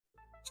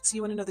So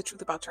you want to know the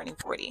truth about turning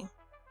 40?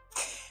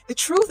 The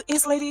truth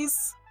is,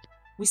 ladies,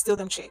 we still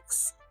them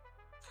chicks.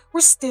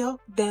 We're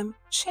still them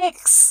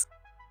chicks.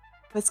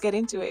 Let's get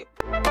into it.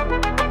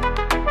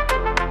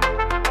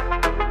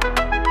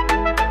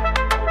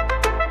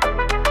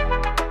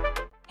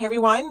 Hey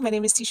everyone, my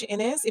name is Tisha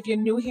Innes. If you're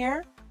new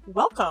here,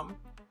 welcome.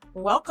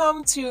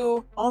 Welcome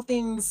to all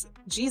things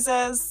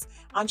Jesus,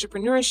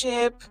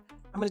 entrepreneurship.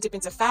 I'm going to dip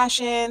into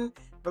fashion,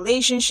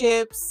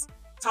 relationships,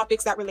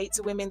 topics that relate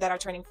to women that are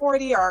turning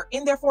 40 or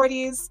in their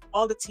 40s,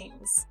 all the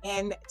things.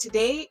 And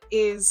today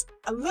is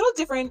a little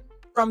different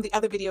from the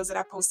other videos that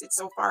I've posted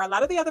so far. A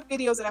lot of the other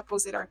videos that I've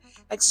posted are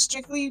like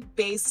strictly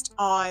based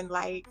on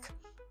like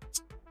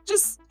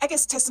just, I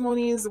guess,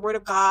 testimonies, the word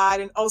of God,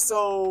 and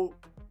also,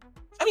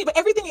 but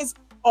everything is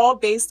all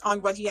based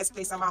on what he has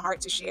placed on my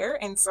heart to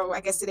share. And so I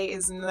guess today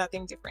is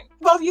nothing different.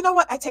 Well, you know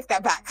what? I take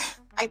that back.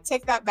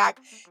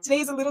 Today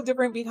is a little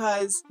different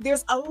because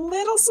there's a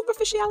little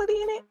superficiality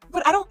in it,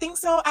 but I don't think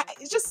so.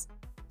 It's just,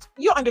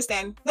 you'll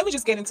understand. Let me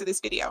just get into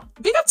this video.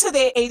 Big up to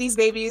the 80s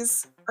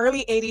babies,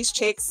 early 80s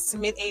chicks,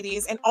 mid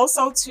 80s, and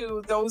also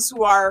to those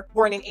who are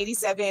born in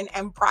 87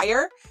 and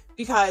prior,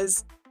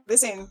 because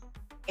listen,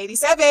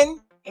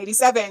 87,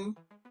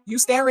 you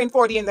staring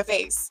 40 in the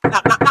face.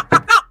 Knock.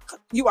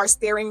 You are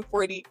staring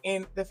 40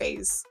 in the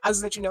face. I'll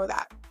just let you know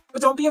that.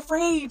 But don't be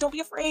afraid. Don't be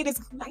afraid.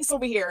 It's nice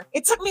over here.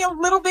 It took me a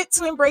little bit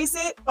to embrace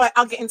it, but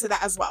I'll get into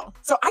that as well.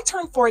 So I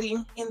turned 40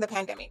 in the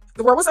pandemic.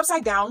 The world was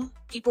upside down.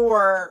 People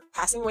were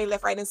passing away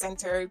left, right, and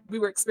center. We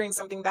were experiencing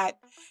something that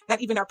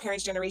not even our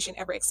parents' generation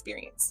ever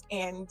experienced.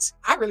 And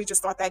I really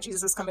just thought that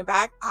Jesus was coming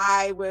back.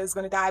 I was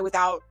going to die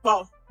without,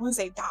 well, I wouldn't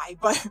say die,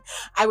 but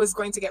I was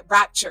going to get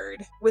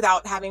raptured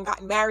without having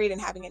gotten married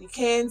and having any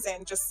kids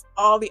and just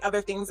all the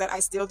other things that I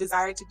still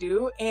desired to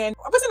do. And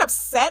I wasn't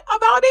upset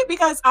about it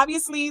because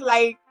obviously,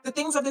 like, the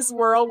things of this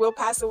world will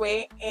pass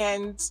away,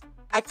 and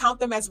I count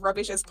them as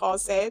rubbish, as Paul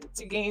said,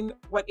 to gain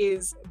what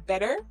is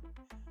better.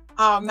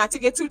 Not to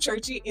get too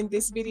churchy in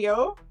this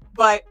video,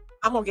 but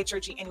I'm gonna get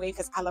churchy anyway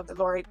because I love the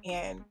Lord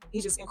and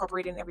He just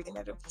incorporated in everything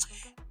I do.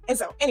 And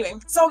so anyway,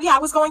 so yeah, I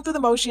was going through the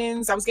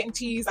motions. I was getting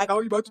teased like, oh,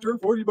 you're about to turn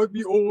 40, you must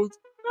be old.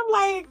 And I'm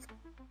like,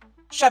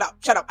 shut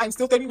up. I'm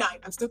still 39.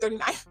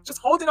 Just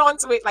holding on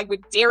to it like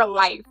with dear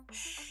life.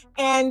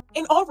 And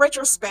in all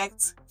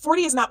retrospect,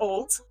 40 is not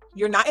old.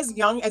 You're not as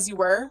young as you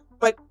were,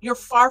 but you're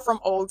far from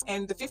old.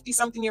 And the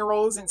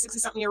 50-something-year-olds and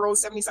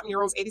 60-something-year-olds,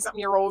 70-something-year-olds,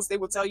 80-something-year-olds, they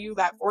will tell you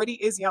that 40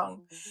 is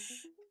young.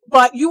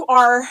 But you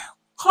are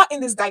caught in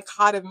this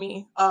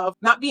dichotomy of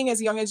not being as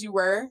young as you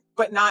were,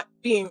 but not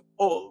being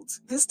old.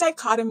 This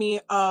dichotomy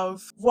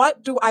of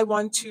what do I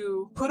want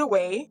to put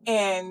away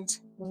and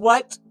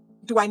what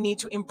do I need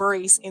to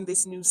embrace in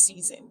this new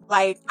season?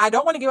 Like, I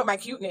don't want to give up my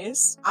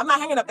cuteness. I'm not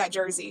hanging up that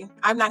jersey.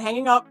 I'm not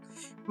hanging up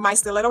my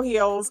stiletto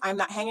heels. I'm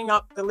not hanging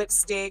up the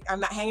lipstick.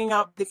 I'm not hanging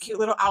up the cute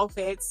little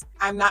outfits.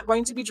 I'm not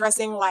going to be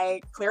dressing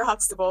like Claire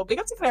Huxtable. Big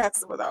up to Claire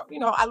Huxtable though. You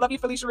know, I love you,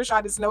 Felicia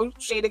Rashad. There's no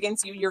shade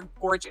against you. You're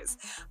gorgeous.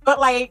 But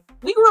like,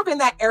 we grew up in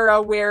that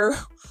era where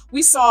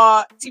we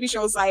saw TV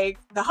shows like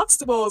The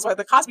Huxtables or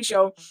The Cosby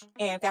Show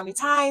and Family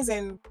Ties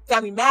and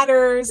Family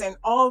Matters and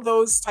all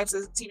those types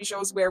of TV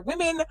shows where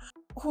women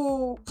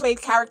who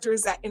played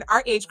characters that in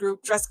our age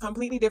group dressed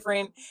completely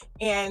different,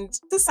 and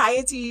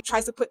society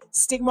tries to put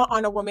stigma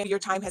on a woman. Your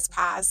time has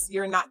passed.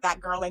 You're not that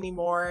girl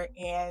anymore.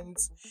 And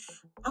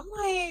I'm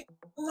like,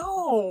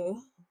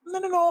 no,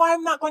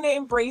 I'm not going to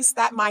embrace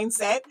that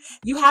mindset.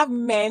 You have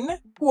men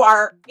who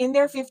are in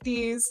their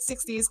 50s,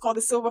 60s called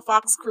the Silver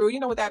Fox crew,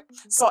 you know, with that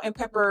salt and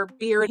pepper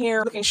beard,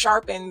 hair looking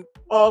sharp and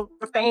all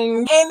the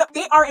things, and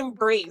they are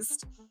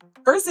embraced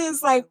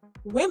versus like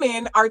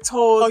women are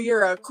told, oh,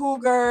 you're a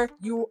cougar,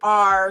 you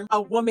are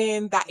a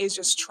woman that is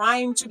just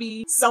trying to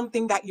be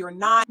something that you're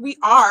not. We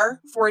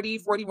are 40,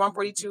 41,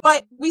 42,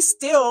 but we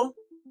still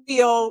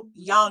feel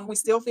young. We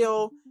still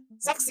feel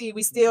sexy.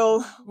 We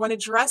still want to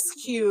dress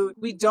cute.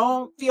 We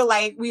don't feel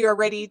like we are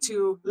ready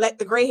to let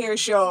the gray hair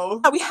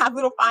show. We have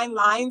little fine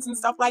lines and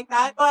stuff like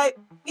that, but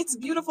it's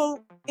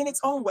beautiful in its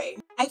own way.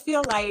 I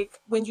feel like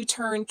when you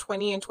turn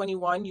 20 and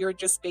 21, you're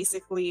just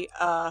basically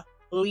a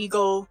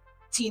legal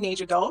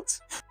teenage adult.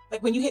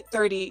 Like when you hit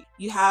 30,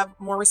 you have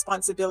more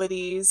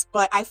responsibilities.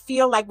 But I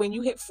feel like when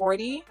you hit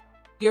 40,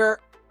 you're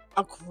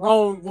a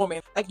grown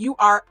woman. Like you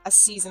are a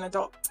seasoned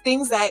adult.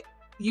 Things that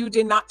you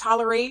did not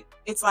tolerate,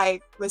 it's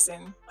like,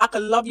 listen, I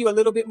could love you a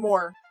little bit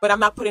more, but I'm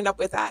not putting up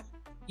with that.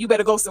 You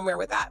better go somewhere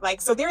with that.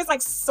 Like, so there's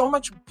like so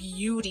much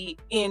beauty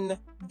in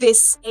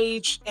this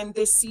age and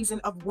this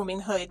season of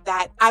womanhood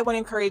that I want to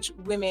encourage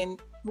women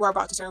who are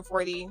about to turn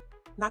 40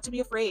 not to be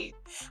afraid.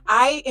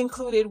 I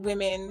included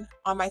women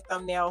on my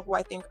thumbnail who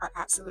I think are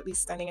absolutely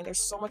stunning, and there's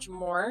so much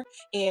more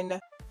in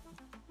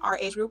our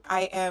age group.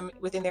 I am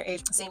within their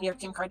age. Same year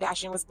Kim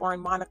Kardashian was born,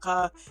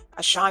 Monica,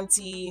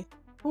 Ashanti,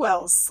 who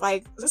else?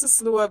 Like, there's a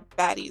slew of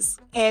baddies,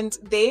 and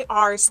they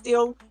are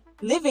still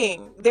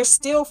living. They're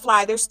still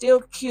fly. They're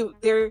still cute.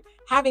 They're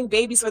having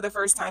babies for the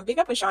first time. Big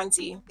up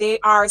Ashanti. They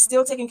are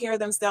still taking care of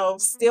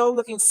themselves, still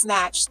looking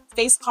snatched.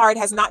 Face card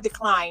has not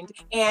declined.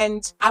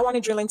 And I want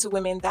to drill into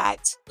women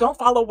that don't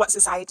follow what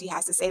society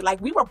has to say. Like,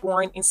 we were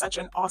born in such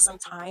an awesome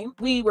time.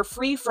 We were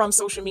free from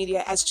social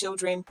media as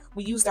children.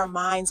 We used our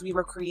minds. We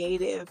were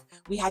creative.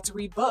 We had to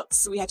read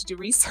books. We had to do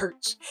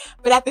research.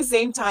 But at the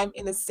same time,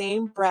 in the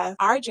same breath,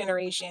 our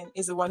generation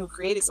is the one who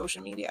created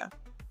social media.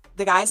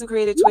 The guys who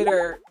created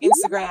Twitter,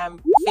 Instagram,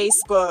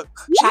 Facebook,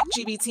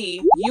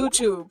 ChatGPT,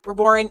 YouTube were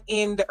born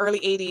in the early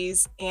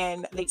 80s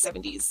and late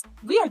 70s.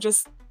 We are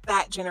just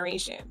that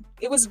generation.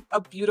 It was a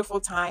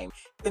beautiful time.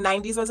 The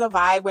 90s was a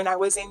vibe when I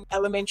was in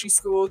elementary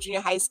school, junior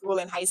high school,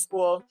 and high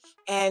school,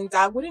 and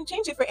I wouldn't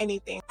change it for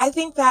anything. I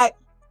think that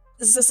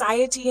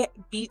society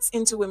beats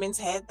into women's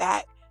head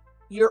that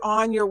you're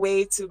on your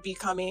way to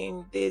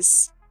becoming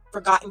this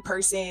forgotten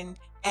person,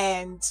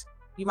 and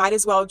you might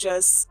as well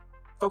just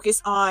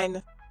focus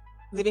on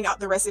living out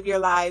the rest of your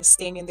lives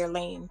staying in their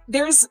lane.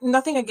 There's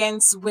nothing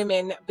against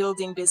women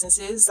building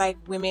businesses. Like,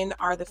 women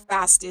are the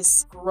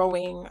fastest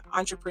growing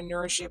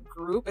entrepreneurship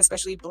group,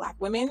 especially Black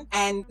women.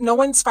 And no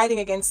one's fighting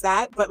against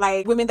that. But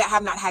like, women that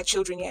have not had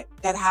children yet,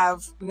 that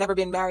have never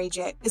been married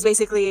yet, is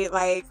basically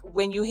like,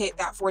 when you hit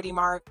that 40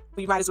 mark,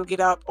 you might as well get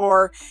up.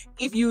 Or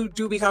if you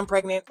do become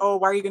pregnant, oh,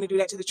 why are you going to do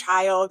that to the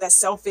child? That's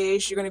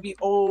selfish. You're going to be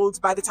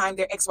old by the time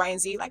they're X, Y, and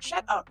Z. Like,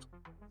 shut up.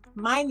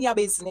 Mind your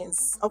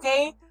business,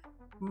 okay?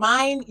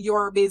 Mind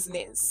your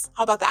business.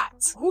 How about that?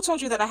 Who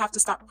told you that I have to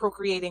stop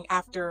procreating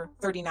after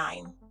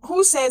 39?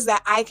 Who says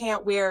that I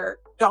can't wear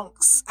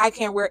Dunks? I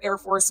can't wear Air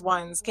Force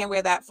Ones, can't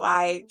wear that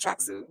fly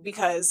tracksuit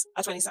because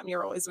a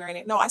 20-something-year-old is wearing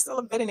it? No, I still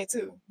look good in it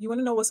too. You want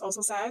to know what's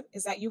also sad?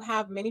 Is that you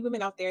have many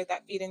women out there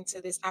that feed into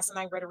this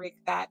asinine rhetoric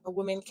that a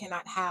woman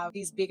cannot have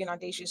these big and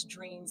audacious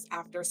dreams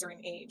after a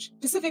certain age.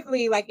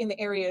 Specifically, like in the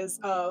areas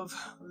of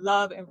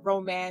love and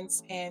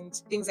romance and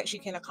things that she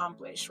can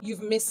accomplish.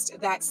 You've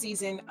missed that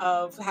season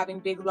of having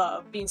big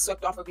love, being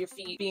swept off of your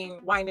feet,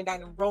 being wined and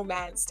dined and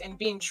romanced, and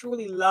being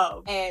truly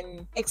loved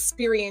and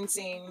experiencing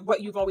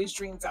what you've always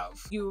dreamed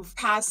of. You've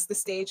passed the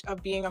stage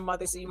of being a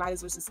mother, so you might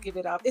as well just give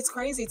it up. It's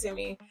crazy to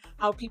me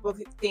how people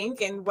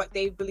think and what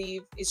they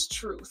believe is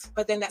truth.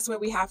 But then that's where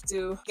we have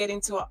to get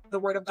into the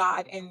word of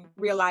God and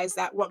realize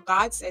that what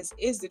God says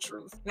is the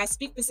truth. And I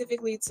speak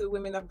specifically to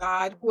women of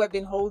God who have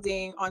been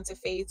holding onto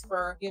faith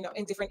for,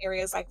 in different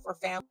areas, like for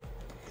family.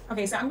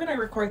 Okay, so I'm gonna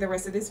record the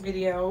rest of this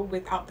video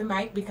without the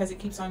mic because it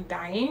keeps on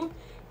dying.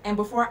 And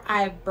before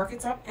I break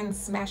it up and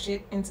smash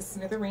it into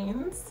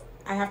smithereens,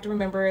 I have to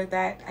remember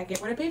that I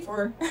get what I pay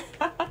for.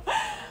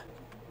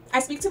 I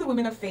speak to the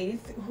women of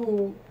faith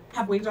who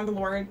have waited on the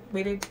Lord,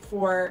 waited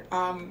for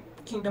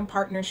kingdom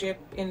partnership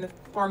in the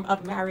form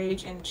of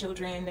marriage and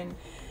children and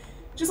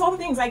just all the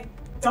things. Like,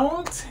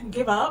 don't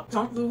give up,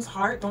 don't lose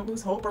heart, don't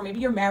lose hope. Or maybe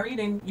you're married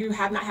and you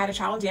have not had a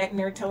child yet and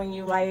they're telling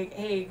you like,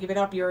 hey, give it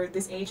up, you're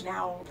this age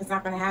now, it's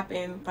not gonna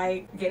happen.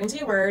 Like, get into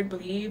your word,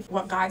 believe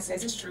what God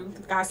says is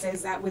truth. God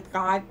says that with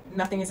God,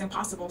 nothing is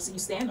impossible, so you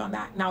stand on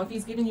that. Now, if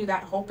he's giving you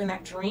that hope and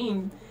that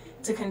dream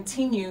to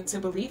continue to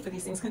believe for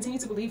these things, continue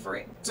to believe for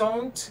it.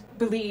 Don't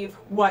believe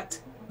what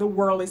the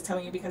world is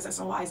telling you, because that's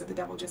the lies of the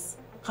devil just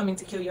coming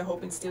to kill your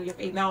hope and steal your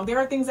faith. Now, there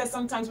are things that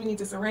sometimes we need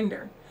to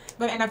surrender,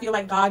 and I feel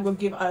like God will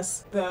give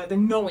us the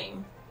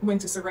knowing when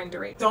to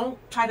surrender it. Don't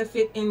try to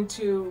fit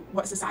into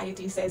what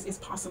society says is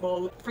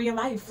possible for your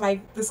life.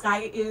 Like, the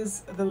sky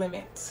is the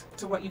limit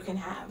to what you can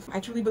have. I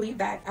truly believe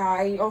that.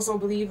 I also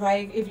believe,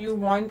 like, if you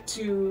want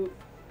to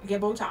get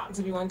Botox,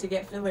 if you want to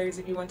get fillers,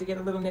 if you want to get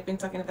a little nip and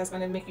tuck, and if that's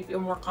going to make you feel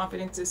more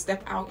confident to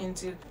step out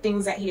into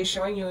things that he is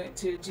showing you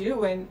to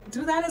do, and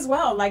do that as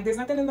well. Like, there's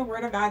nothing in the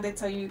word of God that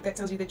tells you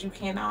that you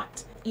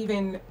cannot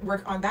even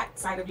work on that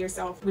side of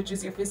yourself, which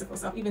is your physical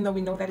self. Even though we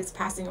know that it's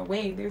passing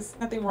away, there's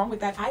nothing wrong with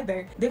that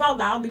either. Live out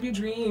loud, live your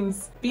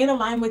dreams, be in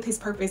line with his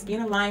purpose, be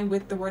in line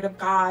with the word of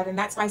God, and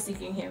that's by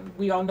seeking him.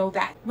 We all know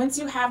that. Once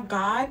you have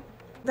God,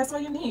 that's all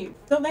you need.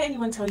 Don't let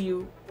anyone tell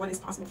you what is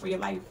possible for your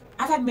life.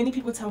 I've had many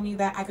people tell me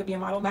that I could be a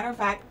model. Matter of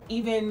fact,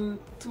 even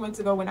 2 months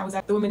ago when I was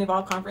at the Women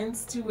Evolve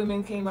conference, 2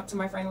 women came up to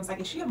my friend and was like,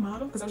 is she a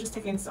model? Because I was just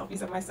taking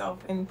selfies of myself,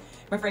 and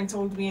my friend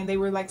told me, and they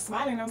were like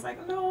smiling. I was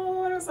like,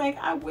 no. And I was like,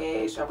 I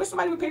wish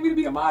somebody would pay me to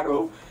be a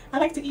model. I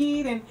like to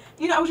eat. And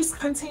I would just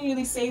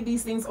continually say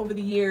these things over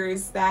the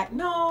years that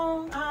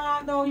no,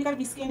 you gotta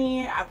be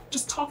skinny. I'm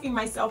just talking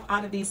myself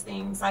out of these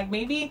things. Like,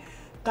 maybe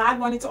God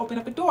wanted to open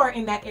up a door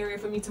in that area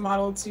for me to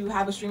model, to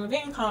have a stream of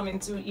income, and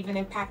to even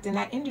impact in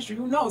that industry.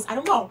 Who knows? I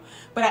don't know.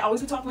 But I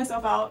always would talk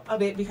myself out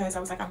of it because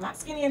I was like, I'm not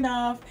skinny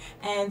enough.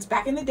 And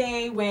back in the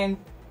day when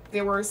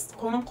there were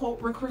quote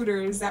unquote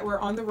recruiters that were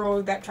on the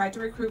road that tried to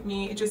recruit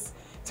me, it just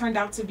turned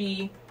out to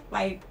be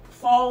like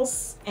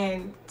false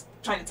and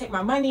trying to take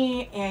my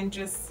money and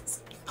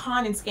just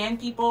con and scam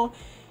people.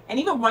 And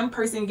even one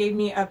person gave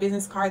me a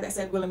business card that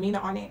said Wilhelmina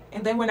on it.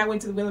 And then when I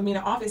went to the Wilhelmina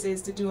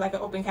offices to do like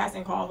an open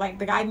casting call, like,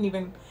 the guy didn't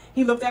even,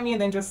 he looked at me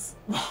and then just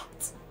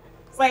walked.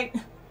 It's like,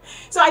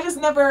 so I just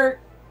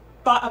never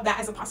thought of that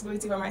as a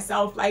possibility for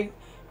myself. Like,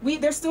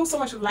 there's still so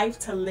much life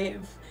to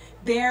live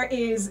there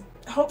is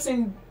hopes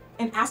and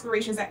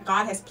aspirations that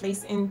God has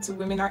placed into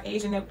women our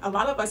age, and a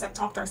lot of us have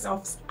talked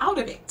ourselves out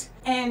of it.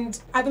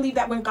 And I believe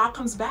that when God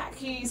comes back,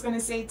 he's going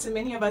to say to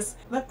many of us,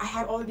 look, I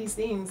had all of these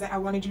things that I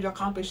wanted you to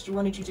accomplish, I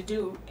wanted you to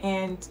do,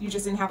 and you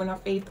just didn't have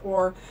enough faith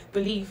or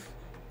belief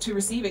to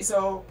receive it.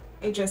 So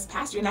it just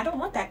passed you. And I don't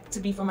want that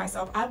to be for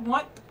myself. I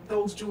want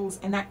those jewels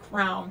and that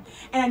crown.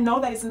 And I know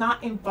that it's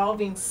not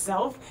involving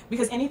self,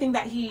 because anything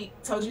that he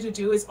tells you to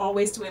do is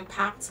always to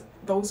impact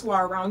those who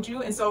are around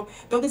you. And so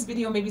though this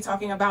video may be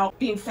talking about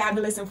being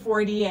fabulous and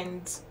 40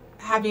 and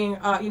having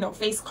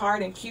face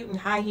card and cute and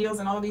high heels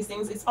and all of these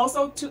things, it's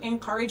also to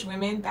encourage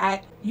women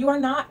that you are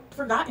not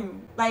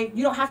forgotten. Like,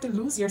 you don't have to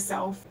lose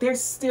yourself.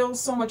 There's still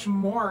so much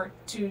more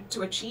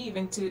to achieve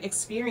and to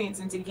experience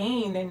and to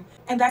gain.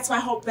 And that's my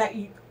hope, that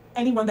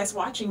anyone that's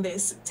watching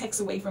this takes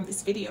away from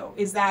this video,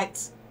 is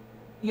that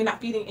you're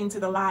not feeding into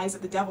the lies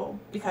of the devil,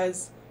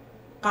 because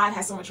God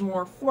has so much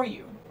more for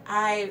you.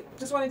 I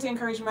just wanted to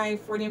encourage my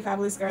 40 and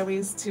fabulous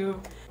girlies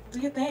to do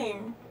your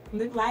thing,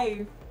 live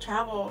life,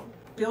 travel,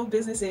 build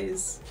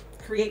businesses,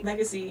 create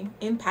legacy,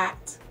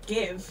 impact,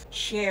 give,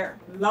 share,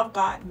 love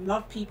God,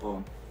 love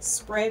people,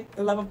 spread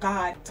the love of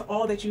God to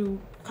all that you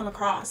come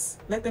across.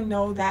 Let them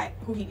know that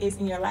who he is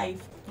in your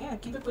life. Yeah,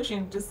 keep it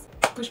pushing. Just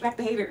push back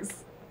the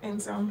haters. And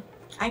so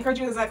I encourage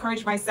you as I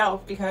encourage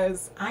myself,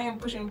 because I am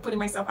putting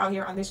myself out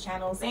here on this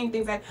channel, saying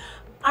things that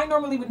I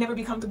normally would never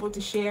be comfortable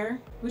to share.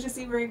 We'll just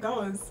see where it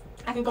goes.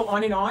 I can go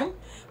on,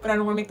 but I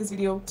don't want to make this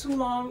video too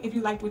long. If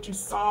you liked what you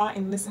saw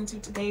and listened to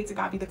today, to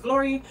God be the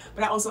glory.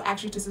 But I also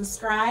ask you to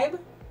subscribe,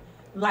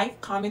 like,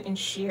 comment, and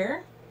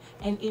share.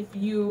 And if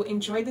you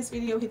enjoyed this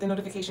video, hit the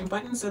notification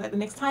button so that the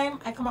next time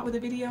I come out with a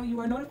video, you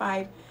are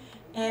notified.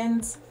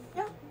 And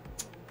yeah,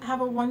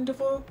 have a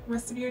wonderful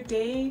rest of your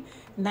day,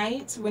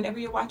 night, whenever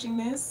you're watching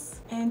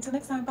this. And until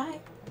next time,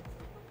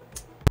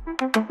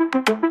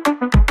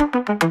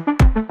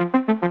 bye.